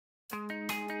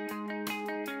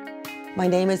My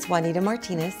name is Juanita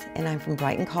Martinez, and I'm from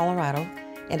Brighton, Colorado,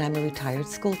 and I'm a retired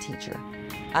school teacher.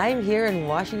 I'm here in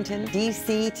Washington,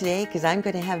 D.C. today because I'm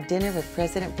going to have dinner with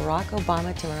President Barack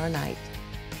Obama tomorrow night.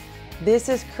 This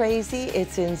is crazy,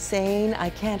 it's insane,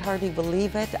 I can't hardly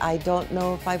believe it. I don't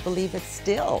know if I believe it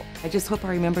still. I just hope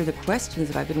I remember the questions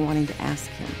that I've been wanting to ask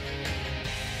him.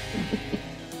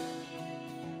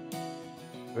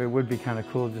 It would be kind of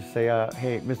cool to say,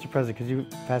 hey, Mr. President, could you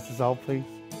pass this out, please?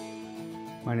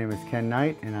 My name is Ken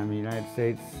Knight, and I'm a United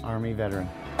States Army veteran.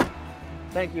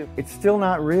 Thank you. It's still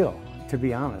not real, to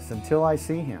be honest, until I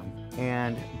see him.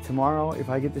 And tomorrow, if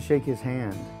I get to shake his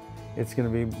hand, it's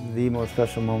going to be the most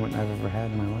special moment I've ever had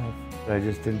in my life. I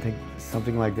just didn't think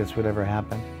something like this would ever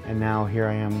happen. And now here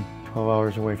I am, 12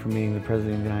 hours away from meeting the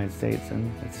President of the United States,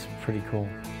 and it's pretty cool.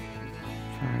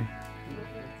 Sorry.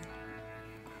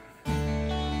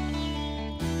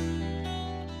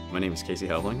 My name is Casey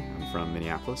Helbling. I'm from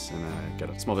Minneapolis, and I got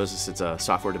a small business. It's a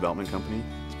software development company.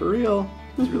 It's for real.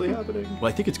 It's really happening. Well,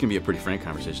 I think it's going to be a pretty frank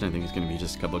conversation. I think it's going to be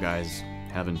just a couple of guys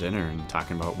having dinner and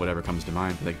talking about whatever comes to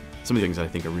mind. Like, some of the things that I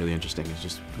think are really interesting is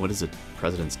just, what does a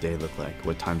president's day look like?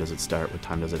 What time does it start? What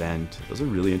time does it end? Those are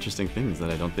really interesting things that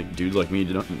I don't think dudes like me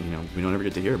don't, we don't ever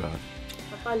get to hear about.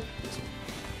 Have fun.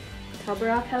 Tell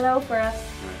Barack hello for us.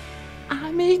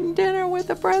 I'm eating dinner with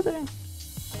the president.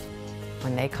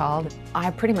 When they called,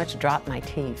 I pretty much dropped my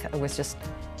teeth. It was just,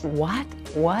 what?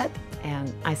 What?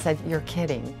 And I said, you're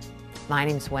kidding. My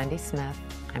name's Wendi Smith.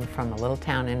 I'm from a little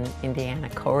town in Indiana,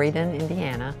 Corydon,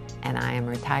 Indiana, and I am a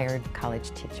retired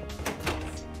college teacher.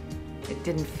 It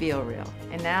didn't feel real.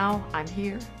 And now I'm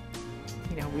here.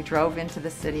 We drove into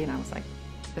the city and I was like,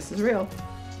 this is real.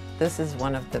 This is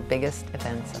one of the biggest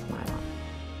events of my life.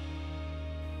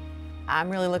 I'm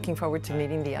really looking forward to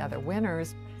meeting the other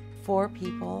winners. 4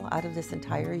 people out of this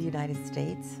entire United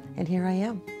States, and here I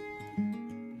am.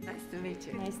 Nice to meet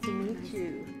you. Nice to meet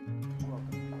you.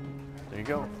 There you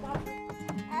go.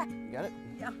 You got it?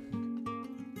 Yeah.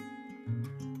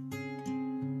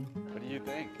 What do you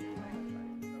think?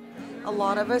 A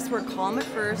lot of us were calm at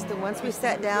first, and once we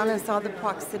sat down and saw the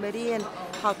proximity and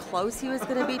how close he was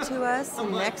going to be to us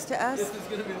and next to us,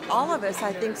 all of us,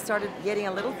 I think, started getting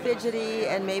a little fidgety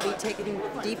and maybe taking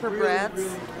deeper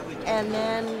breaths. And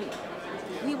then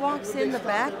he walks in the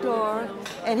back door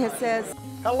and he says,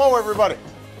 "Hello, everybody.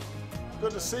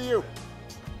 Good to see you."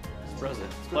 Mr.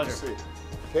 President, it's a Good pleasure. to see you.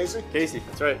 Casey? Casey,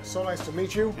 that's right. So nice to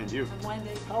meet you. And you.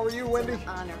 How are you, Wendi?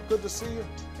 honor. Good to see you.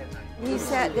 He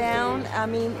sat down. I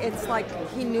mean, it's like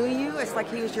he knew you. It's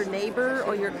like he was your neighbor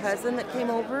or your cousin that came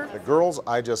over. The girls,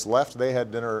 I just left. They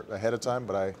had dinner ahead of time,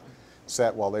 but I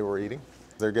sat while they were eating.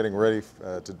 They're getting ready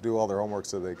to do all their homework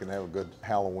so they can have a good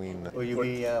Halloween. Will you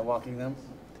be walking them?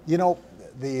 No.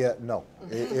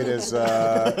 It is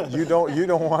you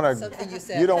don't want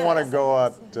to go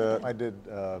out. I did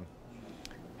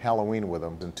Halloween with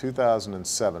them in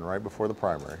 2007, right before the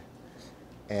primary,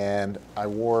 and I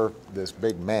wore this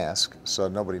big mask so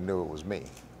nobody knew it was me.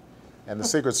 And the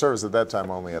Secret Service at that time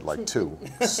only had like 2,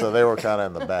 so they were kind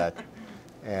of in the back,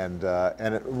 and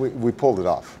we pulled it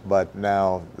off. But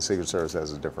now the Secret Service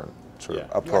has a different sort of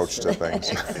approach to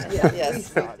things.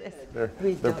 Yes.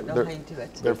 We don't know how you do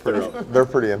it. They're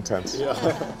pretty intense. Yeah.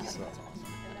 So,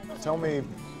 tell me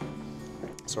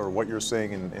sort of what you're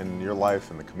seeing in your life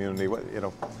and the community.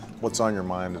 What's on your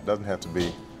mind? It doesn't have to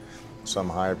be some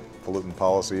highfalutin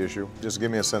policy issue. Just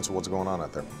give me a sense of what's going on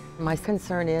out there. My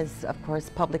concern is, of course,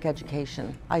 public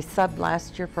education. I subbed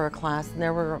last year for a class, and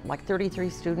there were like 33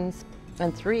 students,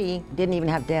 and 3 didn't even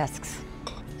have desks.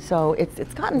 So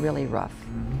it's gotten really rough.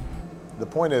 The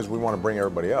point is we want to bring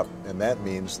everybody up, and that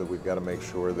means that we've got to make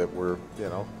sure that we're,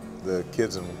 the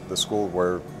kids in the school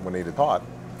where Juanita taught,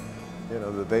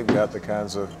 that they've got the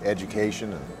kinds of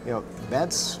education, and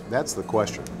that's the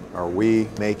question. Are we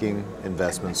making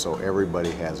investments so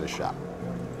everybody has a shot?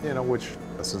 Which,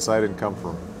 since I didn't come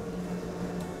from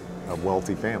a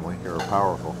wealthy family or a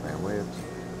powerful family,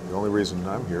 the only reason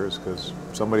I'm here is because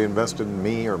somebody invested in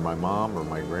me or my mom or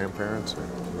my grandparents.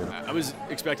 I was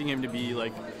expecting him to be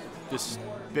like this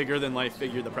bigger than life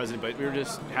figure, the president, but we were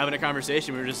just having a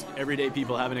conversation. We were just everyday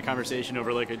people having a conversation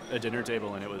over like a dinner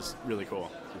table, and it was really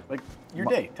cool. Like your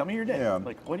day, tell me your day. Yeah.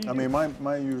 Like what do you do? I mean,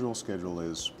 my usual schedule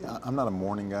is, I'm not a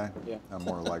morning guy. Yeah. I'm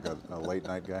more like a late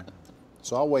night guy.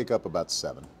 So I'll wake up about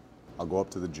 7. I'll go up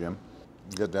to the gym,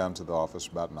 get down to the office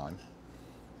about 9.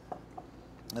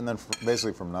 And then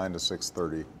basically from 9 to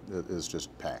 6:30 it is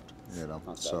just packed,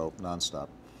 so nonstop.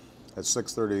 At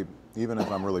 6:30, even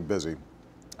if I'm really busy,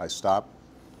 I stop,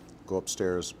 go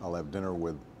upstairs, I'll have dinner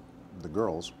with the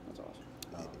girls. That's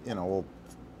awesome.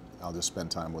 I'll just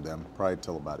spend time with them, probably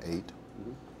till about 8.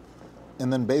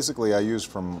 And then basically I use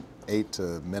from 8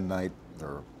 to midnight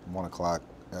or 1 o'clock,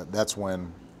 that's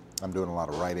when I'm doing a lot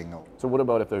of writing. So what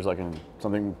about if there's like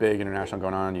something big international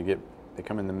going on, they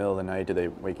come in the middle of the night, do they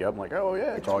wake you up and like, oh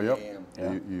yeah? They call you up,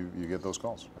 yeah. you get those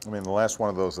calls. I mean, the last one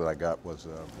of those that I got was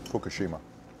Fukushima.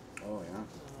 Oh yeah.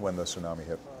 When the tsunami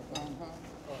hit.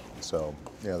 So,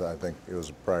 yeah, I think it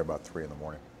was probably about 3 in the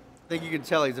morning. I think you can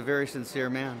tell he's a very sincere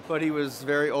man, but he was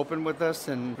very open with us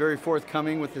and very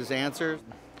forthcoming with his answers.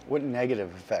 What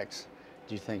negative effects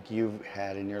do you think you've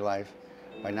had in your life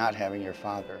by not having your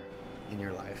father in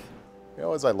your life? You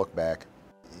know, as I look back,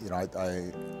 you know,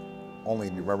 I only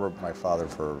remember my father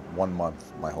for 1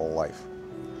 month my whole life,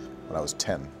 when I was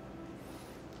 10.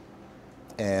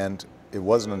 And it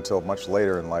wasn't until much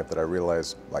later in life that I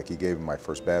realized, like, he gave me my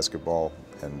first basketball,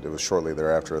 and it was shortly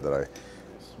thereafter that I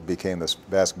became this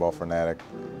basketball fanatic,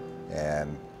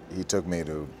 and he took me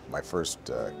to my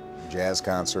first jazz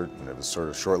concert, and it was sort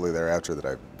of shortly thereafter that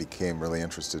I became really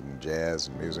interested in jazz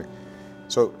and music.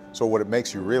 So what it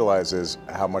makes you realize is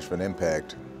how much of an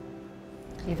impact,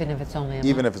 Even if it's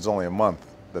only a month,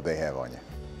 that they have on you.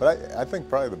 But I think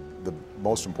probably the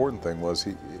most important thing was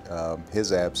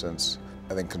his absence,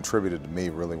 I think, contributed to me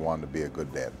really wanting to be a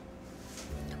good dad.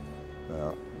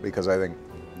 Because I think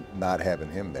not having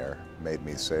him there made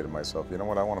me say to myself, you know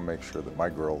what, I want to make sure that my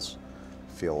girls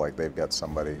feel like they've got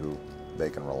somebody who they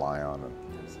can rely on. And,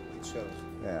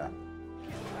 yeah.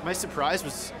 My surprise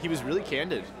was he was really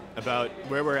candid about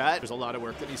where we're at. There's a lot of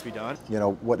work that needs to be done. You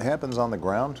know, what happens on the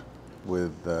ground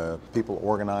with people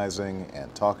organizing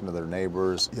and talking to their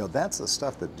neighbors, you know, that's the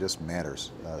stuff that just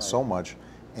matters so much.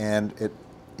 And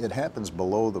it happens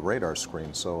below the radar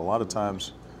screen. So a lot of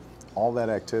times, all that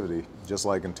activity, just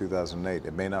like in 2008,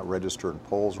 it may not register in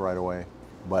polls right away,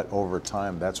 but over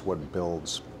time, that's what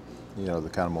builds, you know, the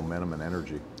kind of momentum and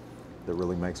energy that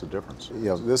really makes a difference. You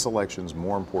know, this election's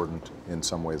more important in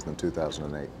some ways than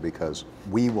 2008 because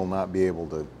we will not be able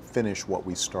to finish what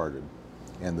we started,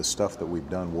 and the stuff that we've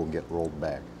done will get rolled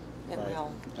back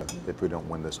if we don't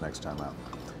win this next time out.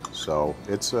 So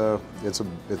it's a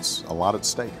lot at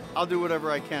stake. I'll do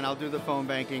whatever I can. I'll do the phone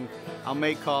banking. I'll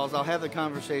make calls. I'll have the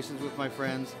conversations with my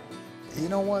friends. You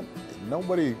know what?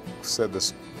 Nobody said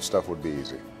this stuff would be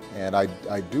easy. And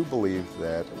I do believe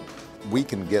that we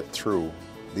can get through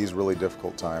these really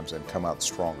difficult times and come out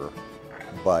stronger,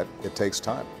 but it takes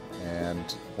time.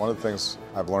 And one of the things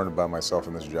I've learned about myself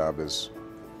in this job is,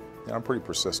 you know, I'm pretty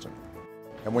persistent.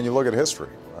 And when you look at history,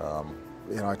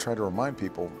 you know, I try to remind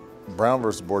people, Brown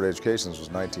versus Board of Education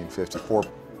was 1954.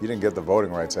 You didn't get the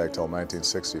Voting Rights Act till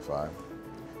 1965.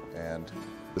 And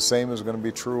the same is going to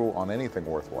be true on anything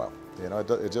worthwhile. You know,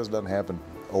 it just doesn't happen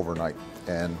overnight.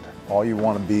 And all you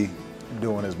want to be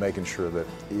doing is making sure that,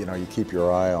 you know, you keep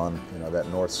your eye on, you know, that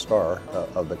North Star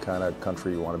of the kind of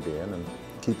country you want to be in and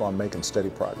keep on making steady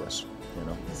progress, you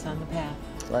know. It's on the path.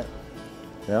 Right.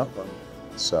 Yeah.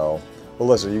 So, well,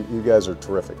 listen, you guys are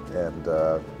terrific, and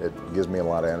it gives me a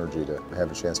lot of energy to have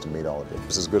a chance to meet all of you.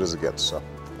 It's as good as it gets, so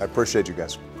I appreciate you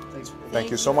guys. Thanks. Thank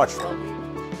you so much.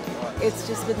 It's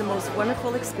just been the most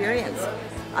wonderful experience.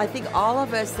 I think all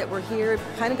of us that were here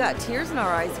kind of got tears in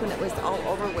our eyes when it was all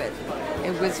over with.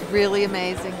 It was really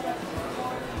amazing.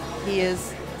 He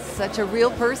is such a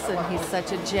real person. He's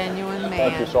such a genuine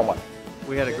man. Thank you so much.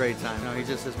 We had a great time. No, he's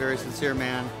just a very sincere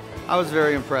man. I was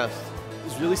very impressed. It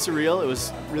was really surreal. It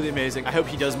was really amazing. I hope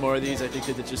he does more of these. I think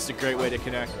that it's just a great way to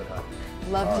connect.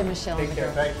 Love to Michelle and the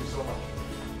girls. Thank you so much.